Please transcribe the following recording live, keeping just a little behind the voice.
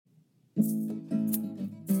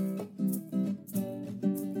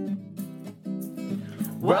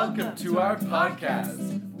Welcome to our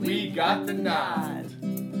podcast, We Got the Nod.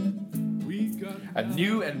 A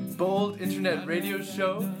new and bold internet radio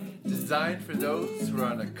show designed for those who are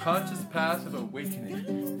on a conscious path of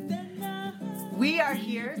awakening. We are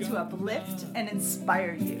here to uplift and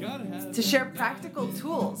inspire you, to share practical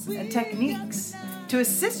tools and techniques to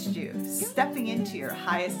assist you stepping into your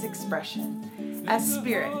highest expression as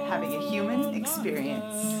spirit having a human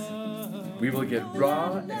experience. We will get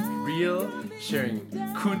raw and real, sharing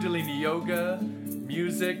Kundalini yoga,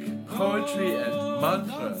 music, poetry, and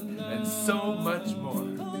mantra, and so much more.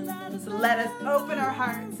 So let us open our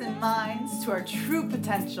hearts and minds to our true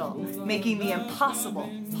potential, making the impossible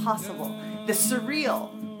possible, the surreal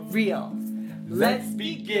real. Let's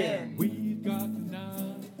begin.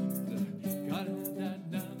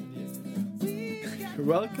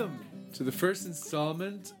 Welcome to the first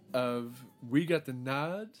installment of We Got the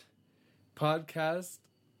Nod podcast,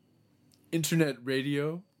 internet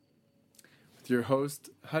radio, with your host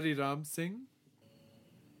Hari Ram Singh.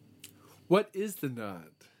 What is the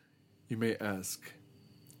nod, you may ask?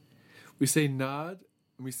 We say nod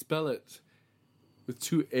and we spell it with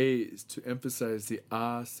two A's to emphasize the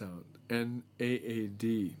ah sound,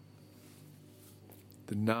 N-A-A-D.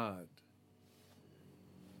 The nod.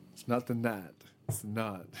 It's not the nod, it's the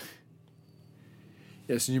nod.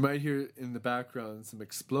 Yes, and you might hear in the background some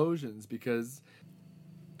explosions because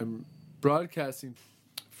I'm broadcasting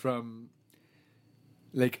from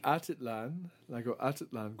Lake Atitlan, Lago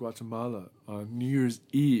Atitlan, Guatemala, on New Year's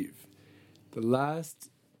Eve, the last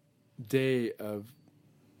day of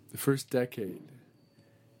the first decade,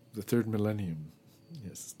 the third millennium.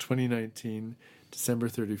 Yes, 2019, December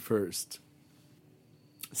 31st.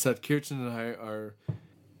 Satkirtan and I are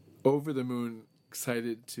over the moon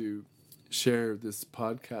excited to share this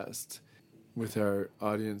podcast with our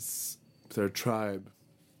audience, with our tribe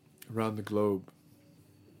around the globe.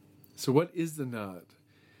 So what is the nod?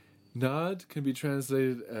 Nod can be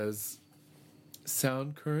translated as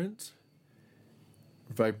sound current,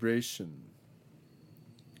 vibration,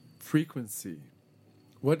 frequency.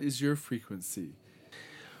 What is your frequency?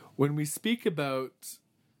 When we speak about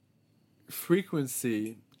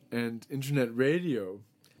frequency and internet radio,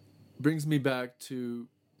 it brings me back to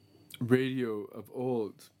radio of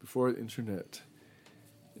old, before the internet.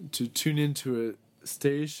 To tune into a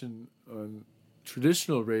station on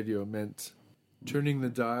traditional radio meant turning the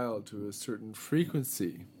dial to a certain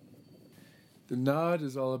frequency. The nod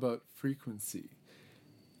is all about frequency.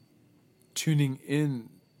 Tuning in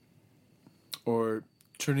or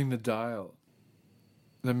turning the dial.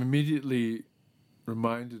 And I'm immediately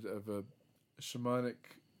reminded of a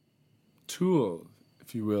shamanic tool,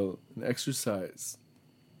 if you will, an exercise.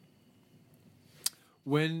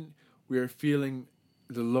 When we are feeling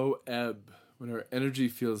the low ebb, when our energy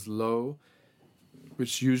feels low,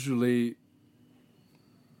 which usually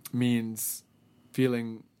means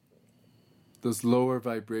feeling those lower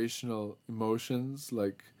vibrational emotions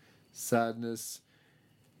like sadness,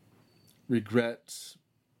 regret,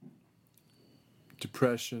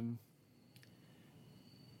 depression,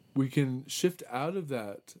 we can shift out of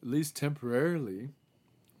that, at least temporarily,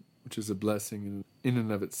 which is a blessing in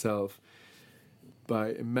and of itself,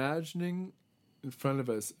 by imagining in front of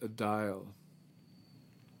us a dial,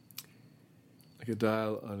 like a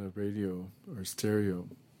dial on a radio or stereo.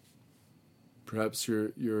 Perhaps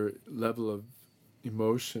your level of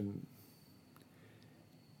emotion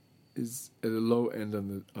is at a low end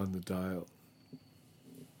on the dial.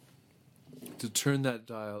 To turn that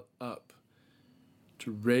dial up,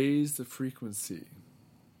 to raise the frequency,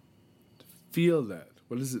 to feel that.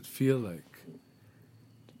 What does it feel like?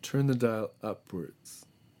 Turn the dial upwards.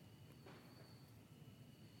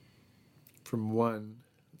 From 1,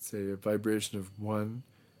 let's say a vibration of 1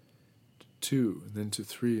 to 2, and then to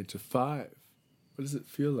 3, and to 5. What does it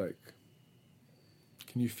feel like?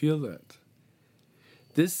 Can you feel that?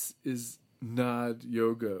 This is Nod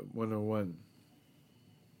Yoga 101.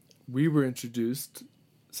 We were introduced,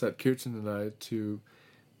 Satkirtan and I, to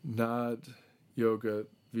Nod Yoga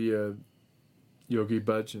via Yogi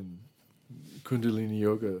Bhajan, Kundalini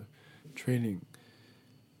Yoga training.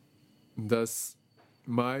 And thus,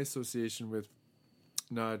 my association with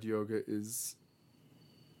Nod Yoga is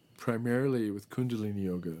primarily with Kundalini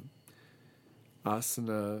Yoga,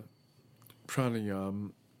 asana,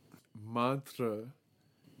 pranayam, mantra,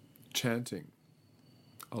 chanting,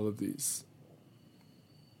 all of these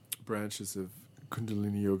branches of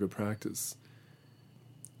Kundalini Yoga practice.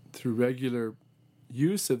 Through regular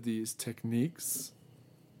use of these techniques,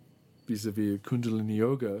 vis-a-vis Kundalini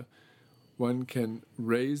Yoga, one can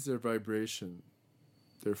raise their vibration,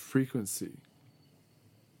 their frequency.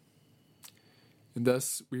 And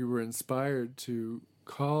thus we were inspired to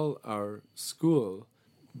call our school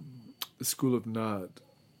the School of Nad,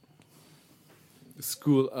 the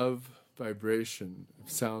School of Vibration, of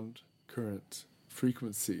sound, current,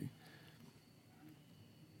 frequency.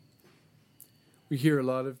 We hear a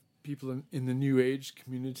lot of people in the New Age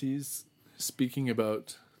communities speaking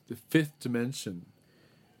about the fifth dimension.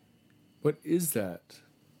 What is that?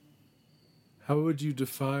 How would you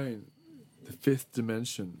define the fifth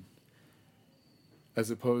dimension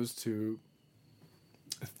as opposed to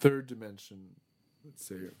a third dimension, let's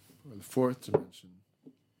say, or the fourth dimension?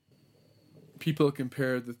 People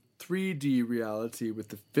compare the 3D reality with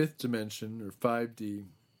the fifth dimension, or 5D,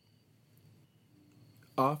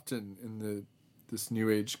 often in this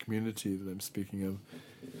New Age community that I'm speaking of.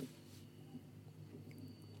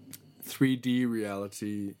 3D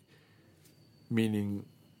reality meaning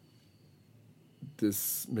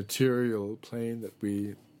this material plane that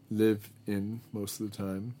we live in most of the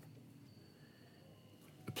time,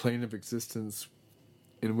 a plane of existence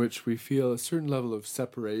in which we feel a certain level of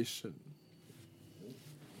separation,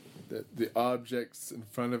 that the objects in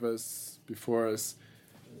front of us, before us,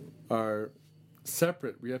 are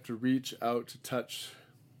separate. We have to reach out to touch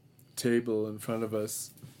the table in front of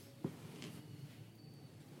us,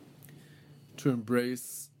 to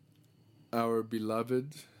embrace our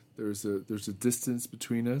beloved. There's a distance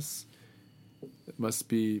between us that must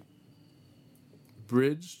be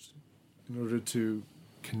bridged in order to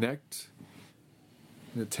connect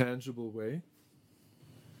in a tangible way.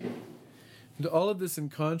 And all of this in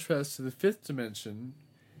contrast to the fifth dimension,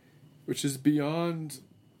 which is beyond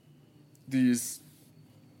these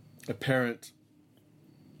apparent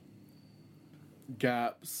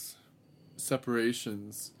gaps,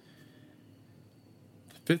 separations.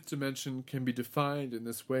 The fifth dimension can be defined in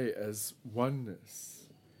this way as oneness,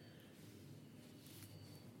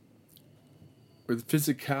 where the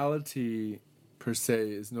physicality per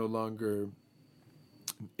se is no longer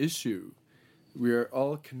an issue. We are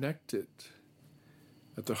all connected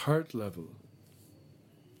at the heart level.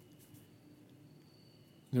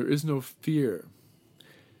 There is no fear.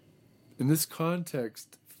 In this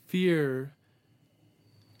context, fear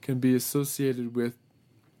can be associated with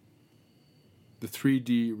the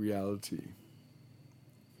 3D reality.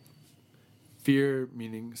 Fear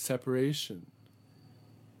meaning separation,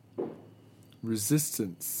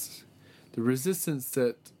 resistance. The resistance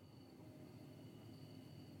that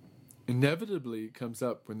inevitably comes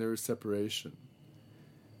up when there is separation.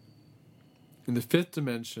 In the fifth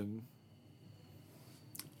dimension,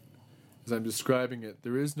 as I'm describing it,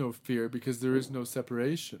 there is no fear because there is no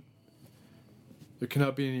separation. There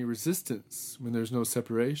cannot be any resistance when there's no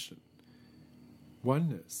separation.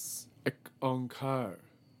 Oneness, Ek Onkar,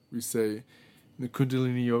 we say in the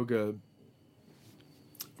Kundalini Yoga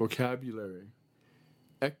vocabulary.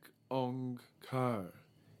 Ek Onkar,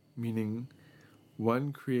 meaning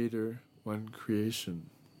one creator, one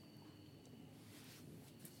creation.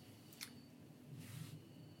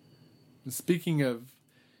 And speaking of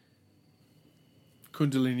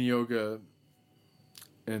Kundalini Yoga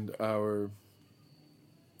and our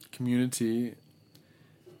community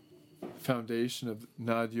foundation of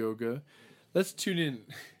Nad Yoga, let's tune in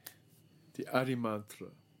the Adi Mantra.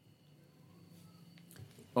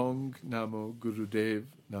 Ong Namo Gurudev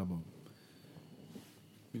Namo.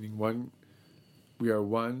 Meaning one, we are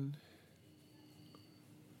one,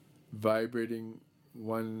 vibrating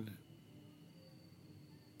one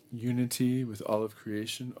unity with all of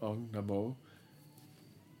creation. Ong Namo.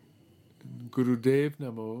 Gurudev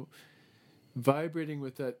Namo, vibrating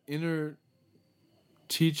with that inner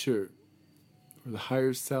teacher, or the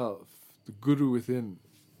higher self, the Guru within.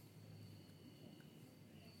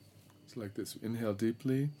 It's like this. Inhale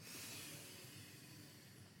deeply.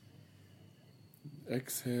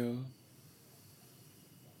 Exhale.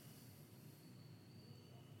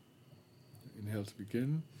 Inhale to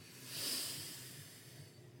begin.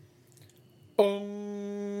 Om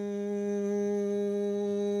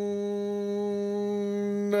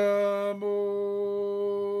Namo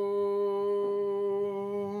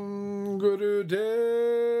Gurudev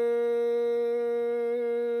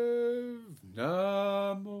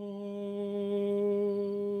Namo.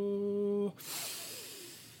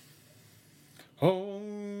 Om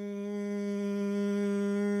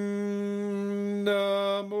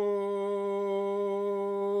Namo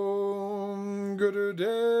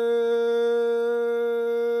Gurudev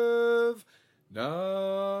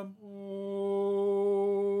Namo.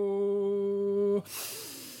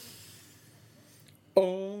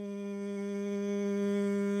 Om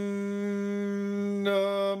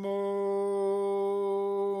Namo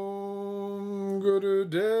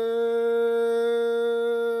Gurudev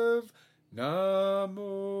Namo.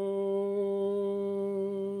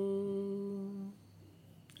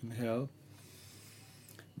 Inhale.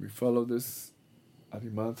 We follow this Adi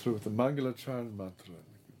mantra with the Mangalacharan mantra.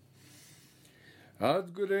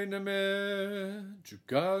 Adgure Name,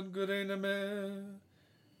 Jugad Gure Name,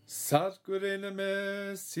 Sat Gure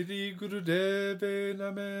Name, Sri Gurudeve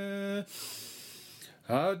Name.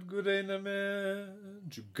 Adgure Name,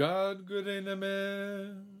 Jugad Gure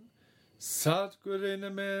Name, Sat Gure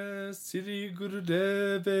Name, Sri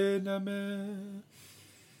Gurudeve Name.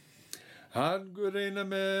 Adgure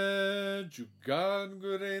Name, Jugad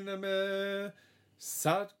Gure Name,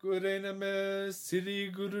 Sat Gure Name,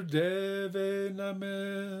 Sri Gurudeve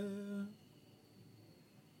Name.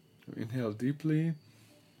 Inhale deeply.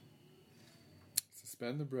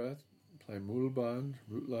 Suspend the breath. Apply Mool Bandh,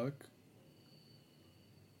 root lock.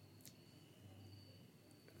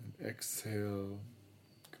 And exhale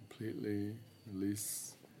completely.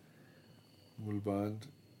 Release Mool Bandh.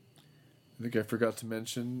 I think I forgot to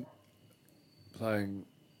mention applying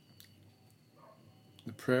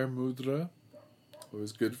the prayer mudra.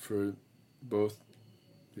 Was good for both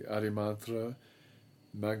the Adi mantra,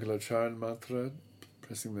 Mangalacharan mantra,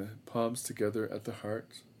 pressing the palms together at the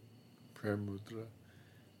heart, prayer mudra,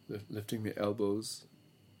 lifting the elbows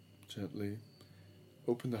gently,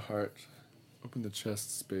 open the heart, open the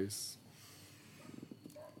chest space.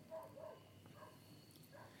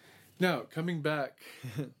 Now, coming back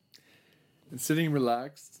and sitting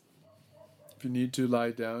relaxed. If you need to,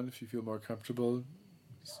 lie down if you feel more comfortable.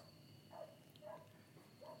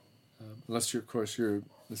 Unless you're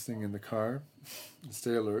listening in the car,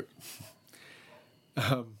 stay alert.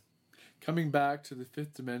 Coming back to the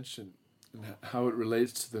fifth dimension and how it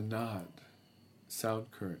relates to the nad,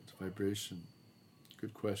 sound current, vibration.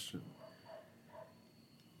 Good question.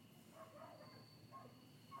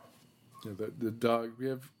 Yeah, the dog. We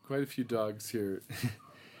have quite a few dogs here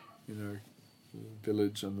in our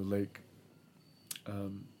village on the lake.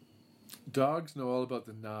 Dogs know all about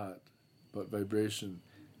the nad, about vibration.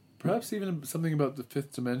 Perhaps even something about the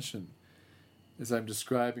fifth dimension as I'm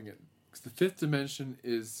describing it. Because the fifth dimension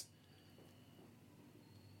is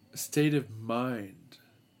a state of mind,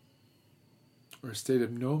 or a state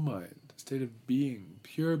of no mind, a state of being,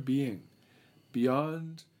 pure being,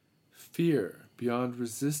 beyond fear, beyond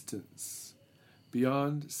resistance,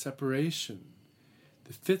 beyond separation.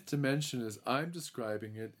 The fifth dimension, as I'm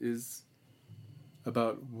describing it, is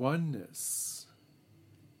about oneness,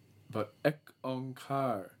 about Ek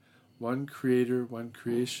Onkar, one creator, one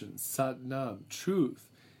creation. Sat Nam, truth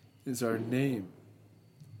is our name.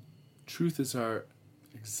 Truth is our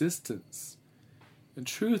existence. And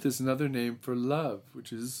truth is another name for love,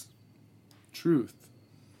 which is truth.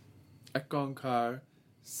 Ek Onkar,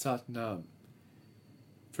 Sat Nam.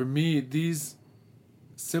 For me, these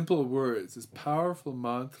simple words, this powerful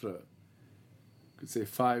mantra, you could say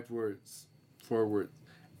 5 words, 4 words.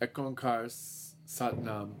 Ek Onkar, Sat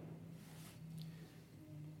Nam.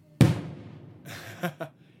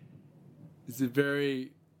 Is the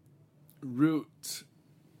very root,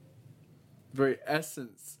 very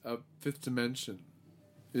essence of fifth dimension.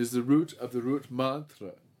 It is the root of the root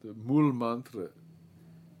mantra, the Mool mantra.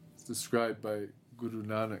 It's described by Guru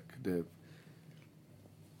Nanak Dev.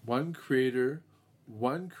 One creator,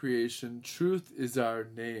 one creation. Truth is our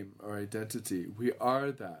name, our identity. We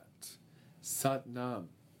are that. Sat Nam.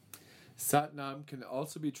 Sat Nam can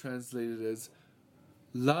also be translated as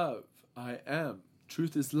love. I am.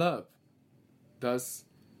 Truth is love. Thus,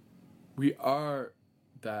 we are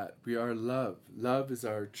that. We are love. Love is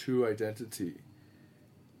our true identity.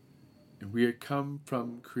 And we come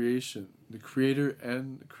from creation. The creator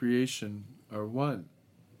and creation are one.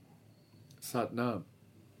 Sat Nam.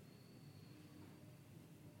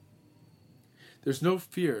 There's no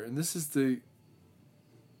fear, and this is the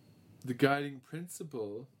guiding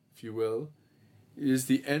principle, if you will, is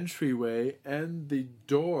the entryway and the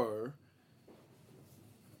door,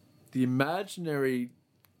 the imaginary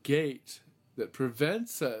gate that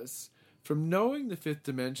prevents us from knowing the fifth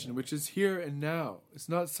dimension, which is here and now. It's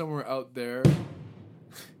not somewhere out there.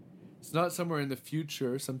 It's not somewhere in the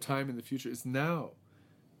future, sometime in the future. It's now.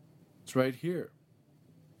 It's right here.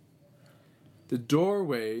 The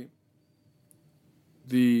doorway,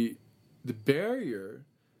 the barrier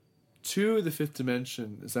to the fifth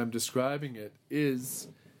dimension, as I'm describing it, is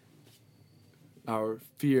our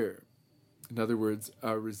fear. In other words,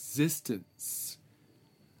 our resistance,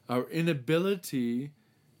 our inability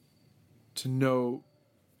to know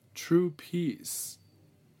true peace,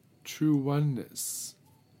 true oneness.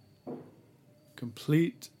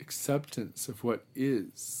 complete acceptance of what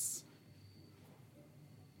is,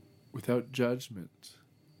 without judgment.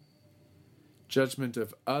 Judgment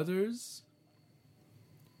of others,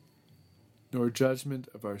 nor judgment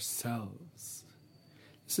of ourselves.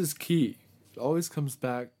 This is key. It always comes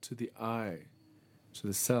back to the I, to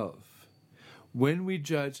the self. When we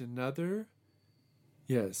judge another,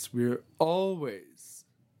 yes, we're always,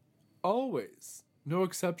 no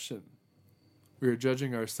exception, we are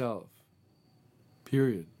judging ourselves.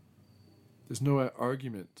 Period. There's no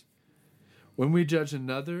argument. When we judge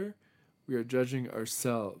another, we are judging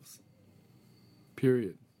ourselves.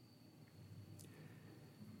 Period.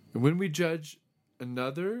 And when we judge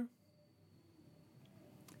another,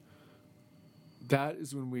 that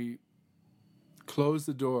is when we close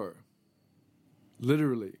the door,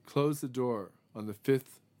 literally close the door on the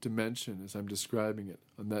fifth dimension as I'm describing it,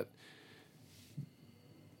 on that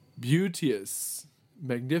beauteous,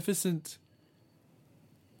 magnificent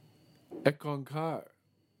ekankar,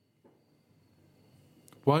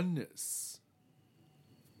 oneness,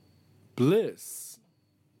 bliss.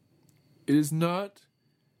 It is not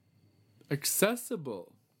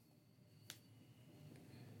accessible.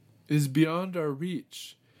 It is beyond our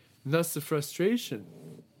reach. And thus the frustration.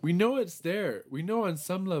 We know it's there. We know on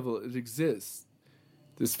some level it exists.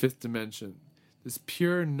 This fifth dimension. This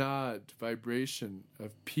pure nod vibration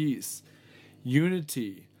of peace,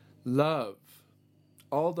 unity, love,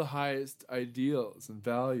 all the highest ideals and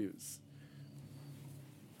values,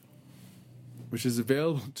 which is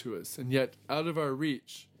available to us, and yet out of our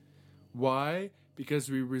reach. Why? Because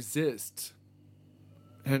we resist.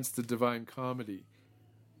 Hence the Divine Comedy.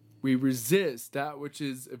 We resist that which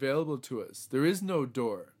is available to us. There is no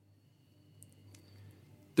door.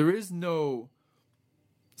 There is no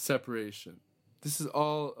separation. This is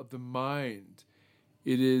all of the mind.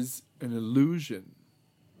 It is an illusion,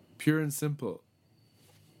 pure and simple.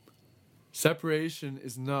 Separation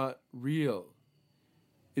is not real.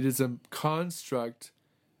 It is a construct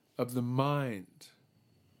of the mind,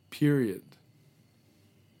 period.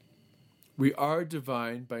 We are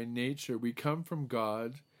divine by nature. We come from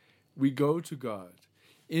God. We go to God.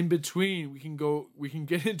 In between, we can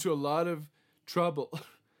get into a lot of trouble,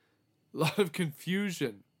 a lot of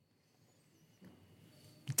confusion,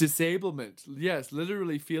 disablement. Yes,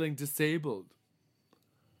 literally feeling disabled.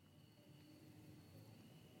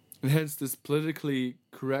 And hence this politically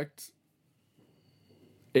correct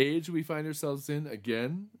age we find ourselves in,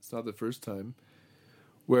 again, it's not the first time,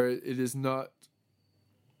 where it is not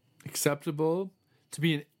acceptable to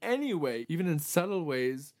be in any way, even in subtle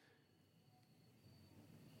ways,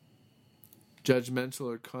 judgmental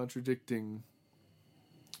or contradicting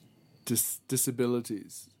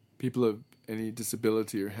disabilities, people of any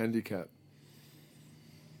disability or handicap.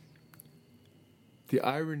 The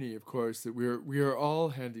irony, of course, that we are all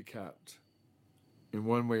handicapped in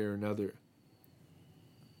one way or another.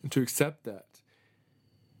 And to accept that,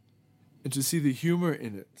 and to see the humor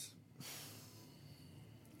in it,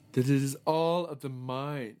 that it is all of the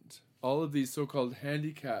mind, all of these so-called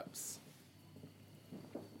handicaps,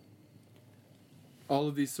 all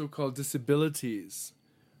of these so-called disabilities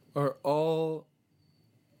are all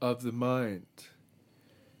of the mind.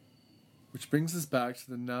 Which brings us back to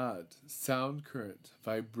the nod, sound current,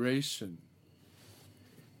 vibration.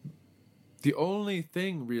 The only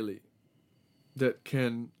thing really that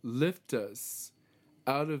can lift us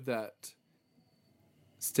out of that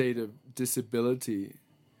state of disability,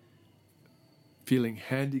 feeling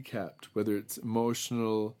handicapped, whether it's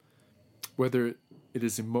emotional, whether it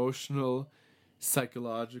is emotional,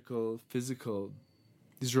 psychological, physical.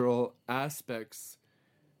 These are all aspects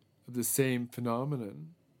of the same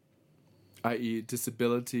phenomenon, i.e.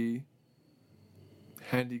 disability,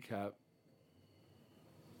 handicap,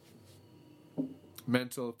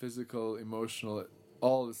 mental, physical, emotional,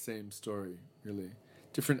 all the same story, really.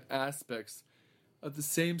 Different aspects of the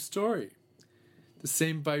same story, the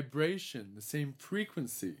same vibration, the same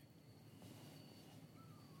frequency.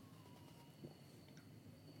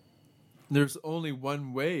 There's only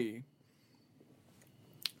one way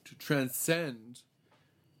to transcend,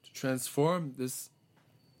 to transform this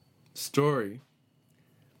story,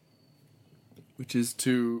 which is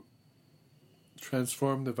to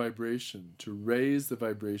transform the vibration, to raise the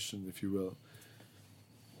vibration, if you will,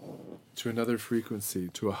 to another frequency,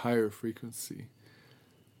 to a higher frequency.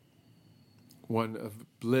 One of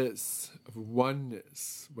bliss, of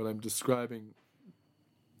oneness. What I'm describing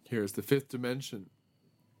here is the fifth dimension.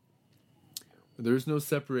 There is no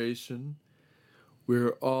separation.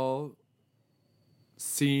 We're all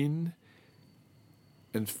seen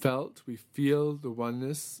and felt. We feel the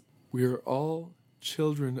oneness. We are all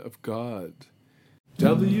children of God.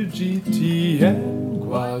 WGTN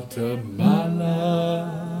Guatemala.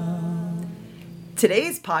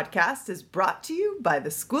 Today's podcast is brought to you by the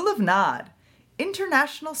School of Nod,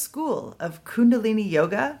 International School of Kundalini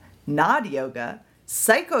Yoga, Nod Yoga,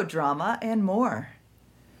 Psychodrama, and more.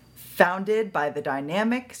 Founded by the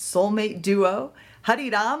dynamic soulmate duo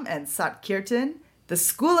Hariram and Satkirtan, the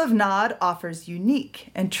School of Nod offers unique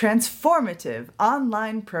and transformative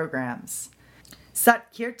online programs.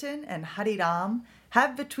 Satkirtan and Hariram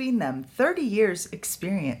have between them 30 years'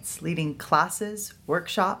 experience leading classes,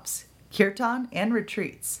 workshops, kirtan, and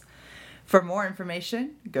retreats. For more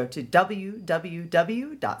information, go to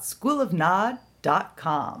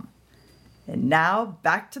www.schoolofnod.com. And now,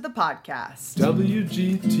 back to the podcast.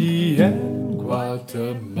 WGTN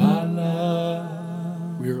Guatemala.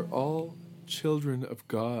 We are all children of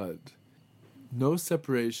God. No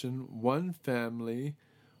separation, one family,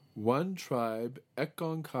 one tribe,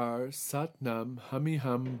 Ekonkar, Satnam,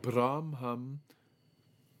 Hamiham, Brahmham.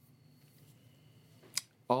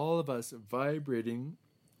 All of us vibrating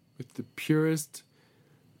with the purest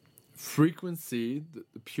frequency, the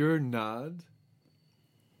pure Nad.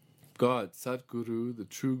 God, Satguru, the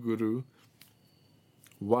true Guru,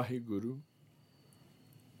 Waheguru.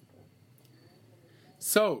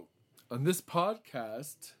 So, on this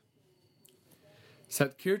podcast,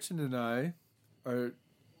 Satkirtan and I are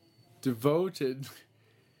devoted,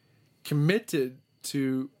 committed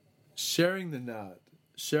to sharing the Nad,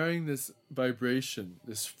 sharing this vibration,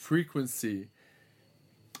 this frequency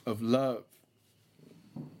of love,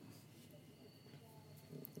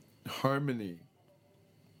 harmony.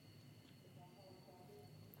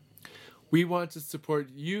 We want to support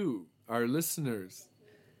you, our listeners,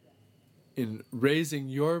 in raising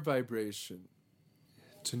your vibration,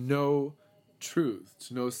 to know truth,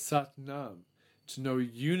 to know Satnam, to know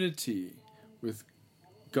unity with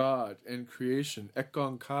God and creation,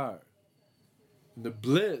 Ekonkar, and the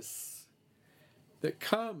bliss that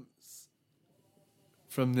comes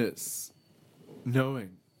from this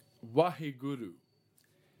knowing. Waheguru.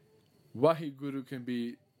 Waheguru can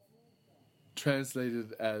be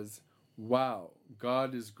translated as wow,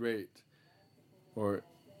 God is great, or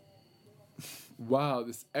wow,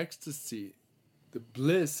 this ecstasy, the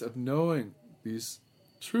bliss of knowing these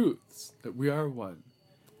truths, that we are one,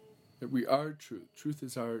 that we are truth. Truth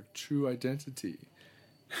is our true identity.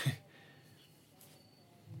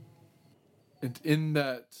 And in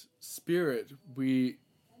that spirit, we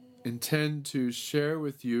intend to share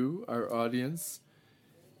with you, our audience,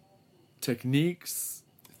 techniques,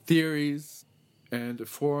 theories, and a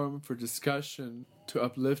forum for discussion to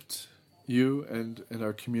uplift you and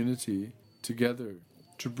our community together,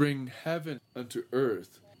 to bring heaven unto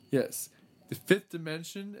earth. Yes, the fifth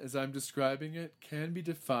dimension, as I'm describing it, can be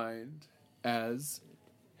defined as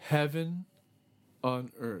heaven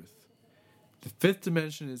on earth. The fifth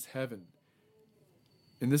dimension is heaven.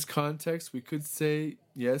 In this context, we could say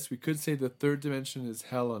the third dimension is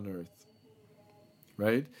hell on earth.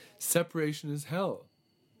 Right? Separation is hell.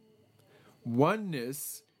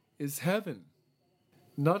 Oneness is heaven.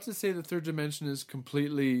 Not to say the third dimension is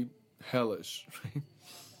completely hellish, right?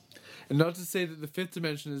 And not to say that the fifth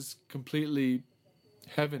dimension is completely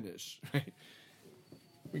heavenish, right?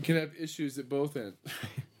 We can have issues at both ends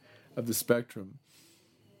of the spectrum.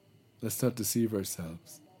 Let's not deceive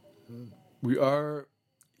ourselves. We are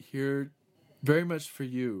here very much for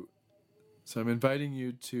you. So I'm inviting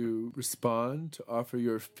you to respond, to offer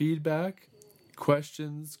your feedback,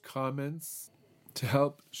 questions, comments, to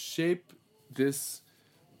help shape this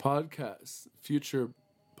podcast, future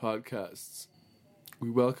podcasts. We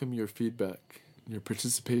welcome your feedback, your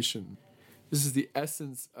participation. This is the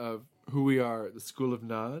essence of who we are at the School of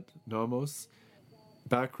Nod, Nomos.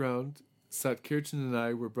 Background, Satkirtan and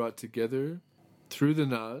I were brought together through the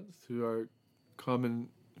Nod, through our common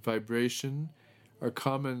vibration, our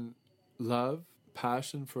common love,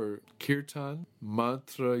 passion for kirtan,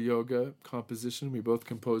 mantra yoga composition. We both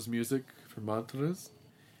compose music for mantras.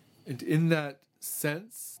 And in that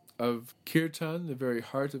sense of kirtan, the very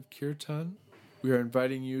heart of kirtan, we are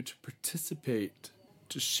inviting you to participate,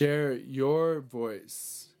 to share your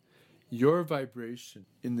voice, your vibration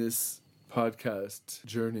in this podcast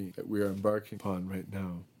journey that we are embarking upon right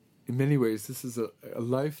now. In many ways, this is a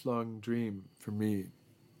lifelong dream for me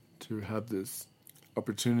to have this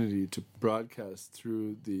opportunity to broadcast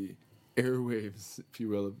through the airwaves, if you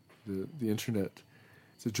will, of the internet.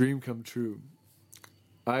 It's a dream come true.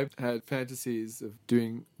 I've had fantasies of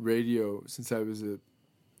doing radio since I was a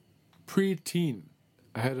pre-teen.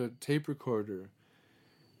 I had a tape recorder.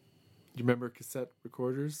 You remember cassette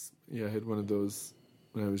recorders? Yeah, I had one of those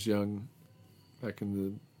when I was young, back in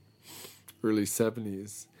the early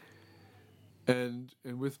 70s. And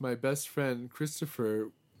with my best friend,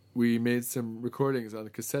 Christopher, we made some recordings on a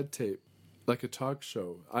cassette tape, like a talk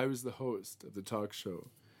show. I was the host of the talk show,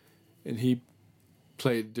 and he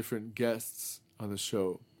played different guests on the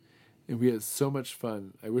show. And we had so much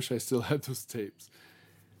fun. I wish I still had those tapes,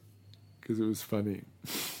 because it was funny.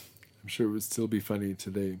 I'm sure it would still be funny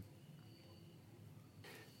today.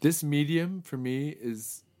 This medium, for me,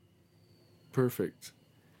 is perfect.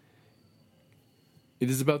 It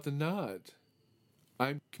is about the nod.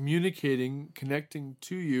 I'm communicating, connecting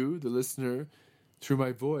to you, the listener, through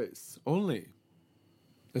my voice only.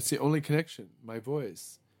 That's the only connection, my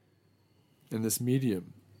voice. And this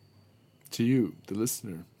medium to you, the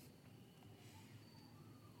listener.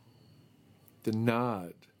 The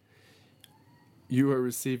nod. You are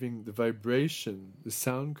receiving the vibration, the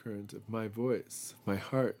sound current of my voice, my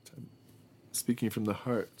heart. I'm speaking from the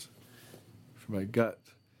heart, from my gut,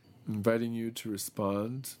 inviting you to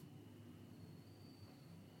respond.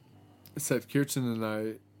 Sat Kirtan and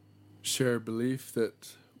I share a belief that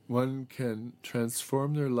one can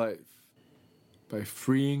transform their life by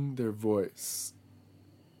freeing their voice.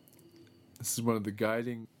 This is one of the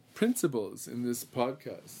guiding principles in this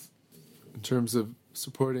podcast in terms of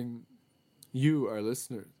supporting you, our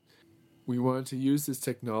listeners. We want to use this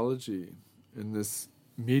technology and this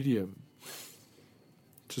medium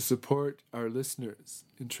to support our listeners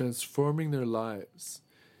in transforming their lives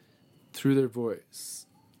through their voice.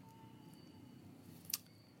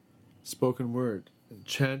 Spoken word and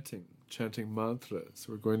chanting mantras.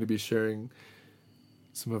 We're going to be sharing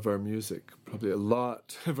some of our music, probably a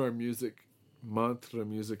lot of our music, mantra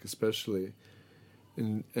music especially,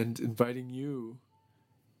 and inviting you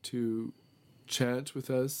to chant with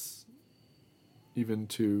us, even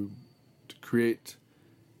to create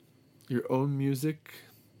your own music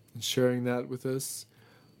and sharing that with us.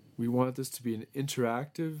 We want this to be an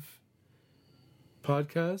interactive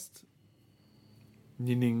podcast,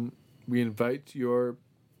 meaning we invite your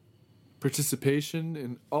participation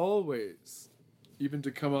in all ways, even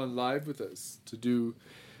to come on live with us, to do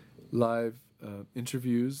live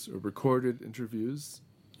interviews or recorded interviews,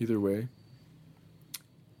 either way,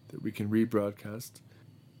 that we can rebroadcast.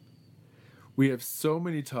 We have so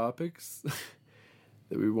many topics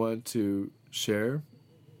that we want to share,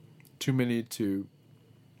 too many to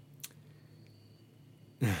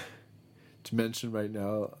mention right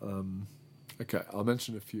now. Okay, I'll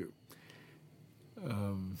mention a few.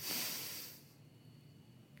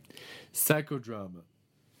 Psychodrama.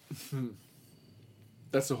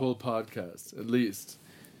 That's a whole podcast, at least,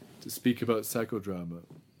 to speak about psychodrama.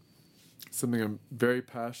 Something I'm very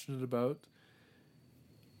passionate about.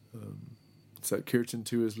 Sat Kirtan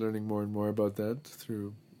too is learning more and more about that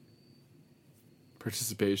through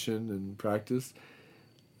participation and practice.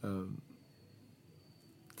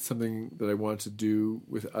 Something that I want to do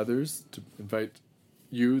with others, to invite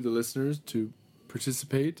you, the listeners, to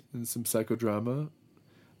participate in some psychodrama,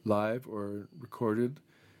 live or recorded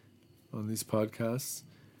on these podcasts.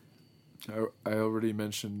 I already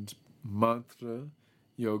mentioned mantra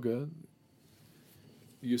yoga,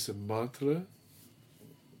 the use of mantra,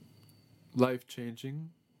 life-changing,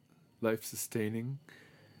 life-sustaining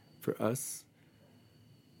for us.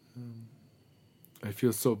 I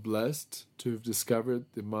feel so blessed to have discovered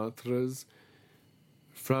the mantras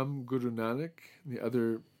from Guru Nanak and the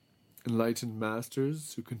other enlightened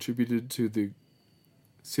masters who contributed to the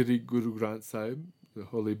Sri Guru Granth Sahib, the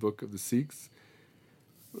holy book of the Sikhs,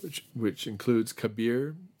 which includes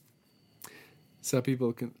Kabir. Some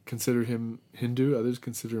people consider him Hindu, others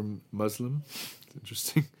consider him Muslim. It's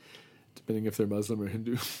interesting, depending if they're Muslim or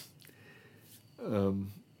Hindu.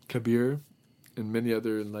 Kabir and many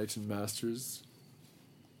other enlightened masters.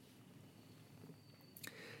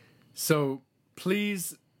 So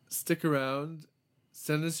please stick around,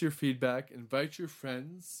 send us your feedback, invite your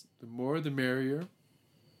friends. The more the merrier.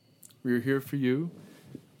 We are here for you.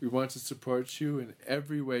 We want to support you in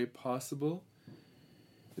every way possible.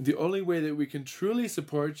 And the only way that we can truly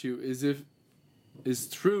support you is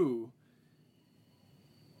through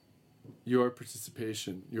your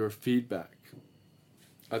participation, your feedback.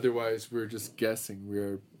 Otherwise, we're just guessing.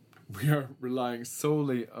 We are relying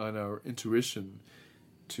solely on our intuition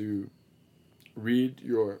to read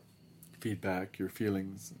your feedback, your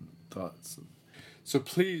feelings and thoughts. So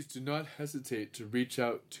please do not hesitate to reach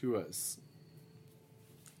out to us.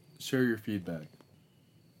 Share your feedback.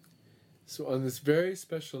 So on this very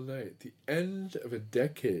special night, the end of a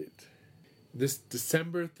decade, this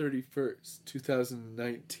December 31st,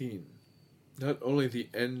 2019, not only the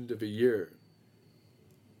end of a year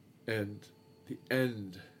and the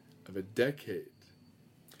end of a decade,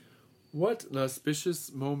 What an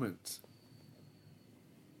auspicious moment.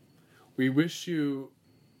 We wish you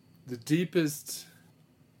the deepest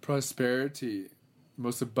prosperity,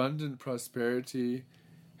 most abundant prosperity,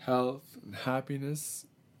 health, and happiness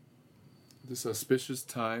this auspicious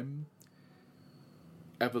time.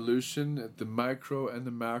 Evolution at the micro and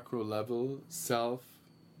the macro level, self,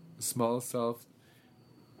 the small self,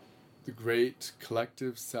 the great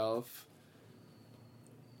collective self.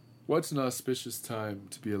 What an auspicious time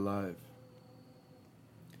to be alive.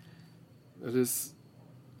 Let us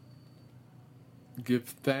give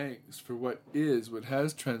thanks for what is, what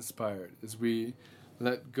has transpired, as we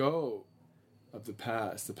let go of the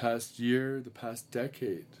past year, the past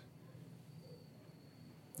decade,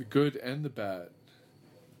 the good and the bad,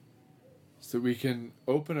 so we can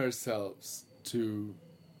open ourselves to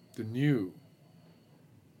the new,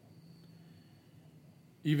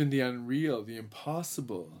 even the unreal, the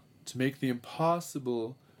impossible, to make the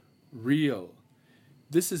impossible real.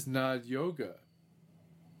 This is Nad Yoga.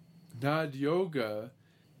 Nad Yoga,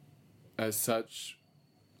 as such,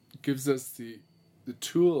 gives us the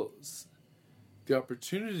tools, the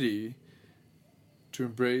opportunity to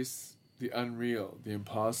embrace the unreal, the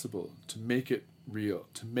impossible, to make it real,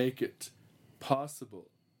 to make it possible.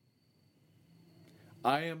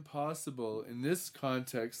 I am possible in this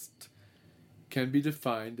context can be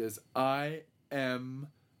defined as I am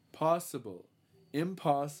possible.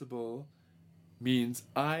 Impossible means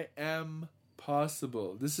I am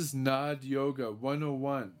possible. This is Nad Yoga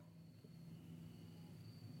 101.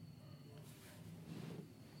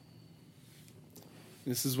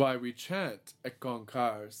 This is why we chant Ek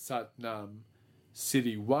Onkar Sat Nam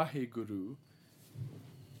Siri Waheguru.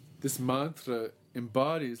 This mantra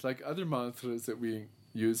embodies, like other mantras that we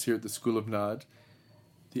use here at the School of Nad,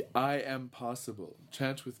 the I am possible.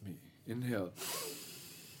 Chant with me. Inhale.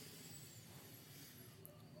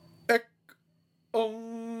 Ek Onkar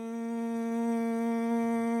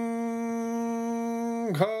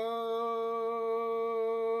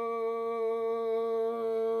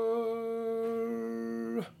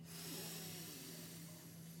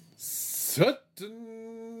Sat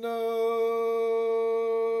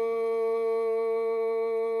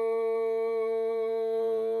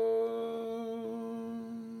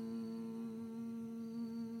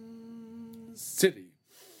City.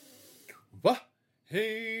 Vaheguru.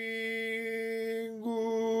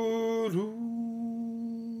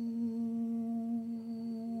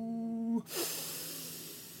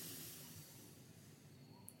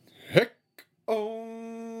 Ek Onkar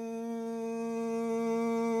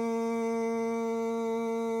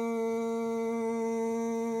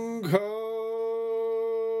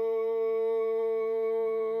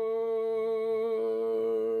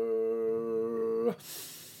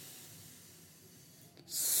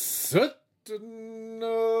Satna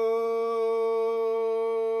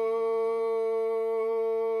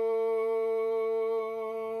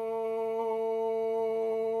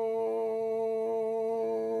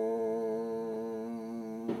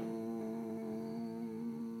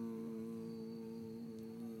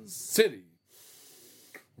City.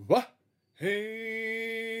 Vaheguru.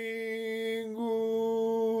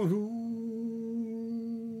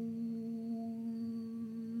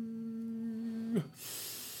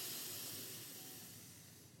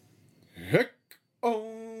 Ek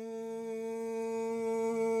Onkar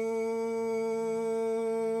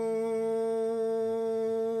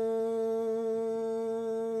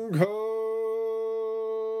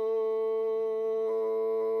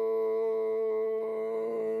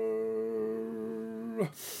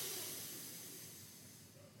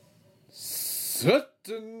Satna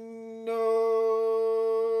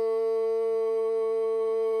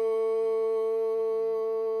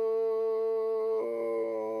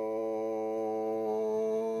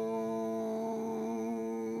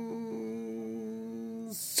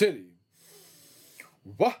City.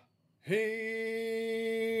 Vaheguru.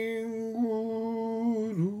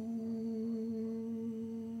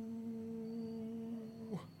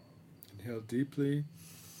 Inhale deeply.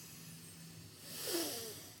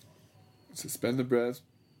 Suspend the breath.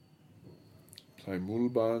 Apply Mul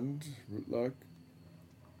Bandh, root lock.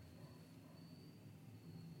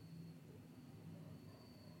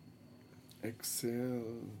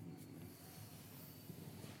 Exhale.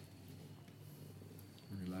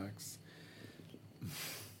 Relax.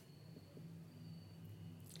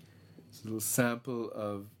 It's a little sample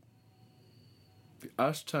of the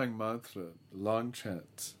Ashtang mantra, the long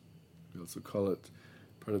chant. We also call it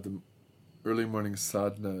part of the early morning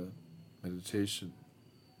sadhana meditation.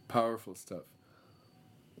 Powerful stuff.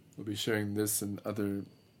 We'll be sharing this and other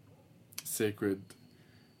sacred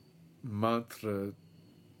mantra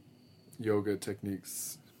yoga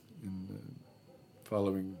techniques in the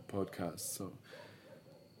following podcasts. So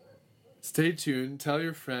stay tuned. Tell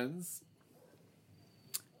your friends.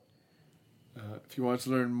 If you want to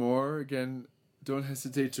learn more, again, don't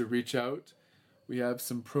hesitate to reach out. We have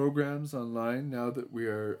some programs online now that we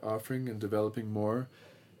are offering and developing more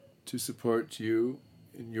to support you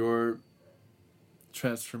in your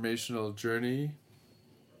transformational journey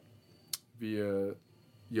via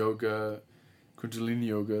yoga, Kundalini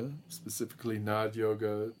yoga, specifically Nad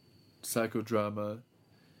yoga, psychodrama,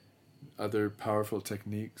 other powerful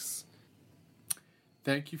techniques.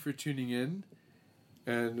 Thank you for tuning in,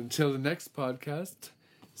 and until the next podcast,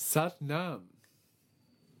 Sat Nam.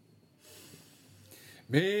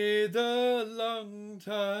 May the long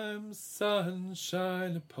time sun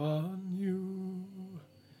shine upon you,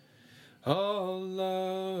 all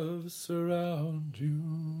love surround you,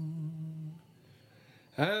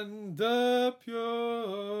 and the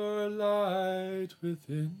pure light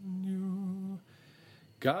within you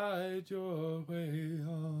guide your way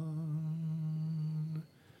on.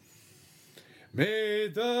 May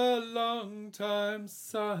the long time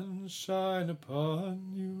sun shine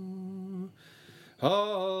upon you,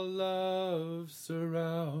 all love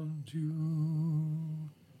surround you,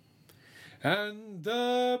 and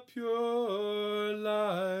the pure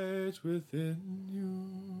light within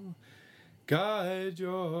you guide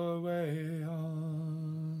your way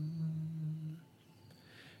on.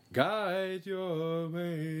 Guide your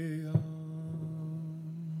way on.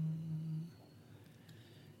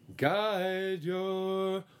 Guide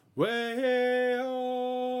your way on.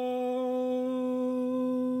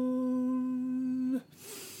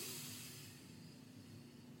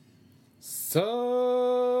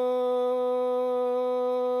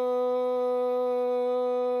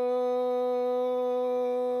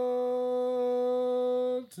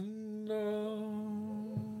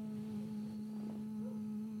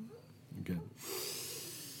 Again.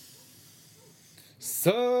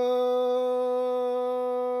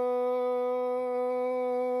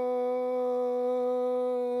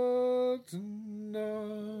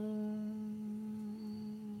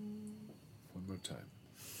 One more time.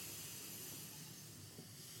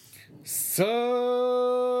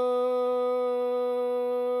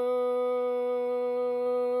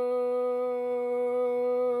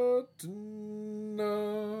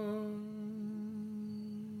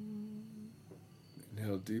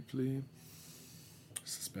 Inhale deeply.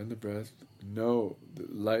 Suspend the breath. Know the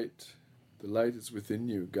light is within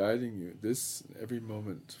you, guiding you this every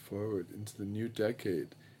moment forward into the new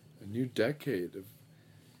decade, a new decade of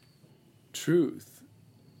truth,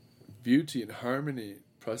 beauty and harmony,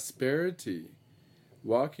 prosperity,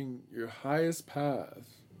 walking your highest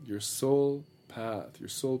path, your soul path, your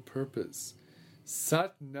soul purpose.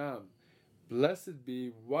 Sat Nam. Blessed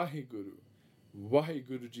be Waheguru.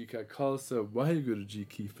 Waheguru Ji Ka Khalsa, Waheguru Ji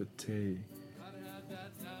Ki Fateh.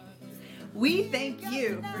 We thank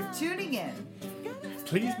you for tuning in.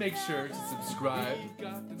 Please make sure to subscribe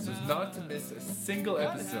so as not to miss a single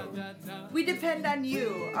episode. We depend on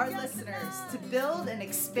you, our listeners, to build and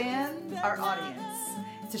expand our audience,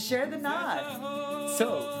 to share the nod.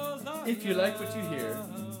 So, if you like what you hear,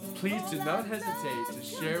 please do not hesitate to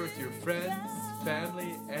share with your friends,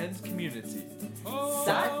 family, and community.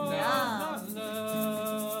 Sat Nam.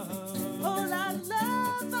 All our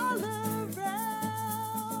love all around.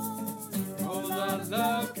 All our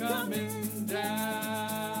love coming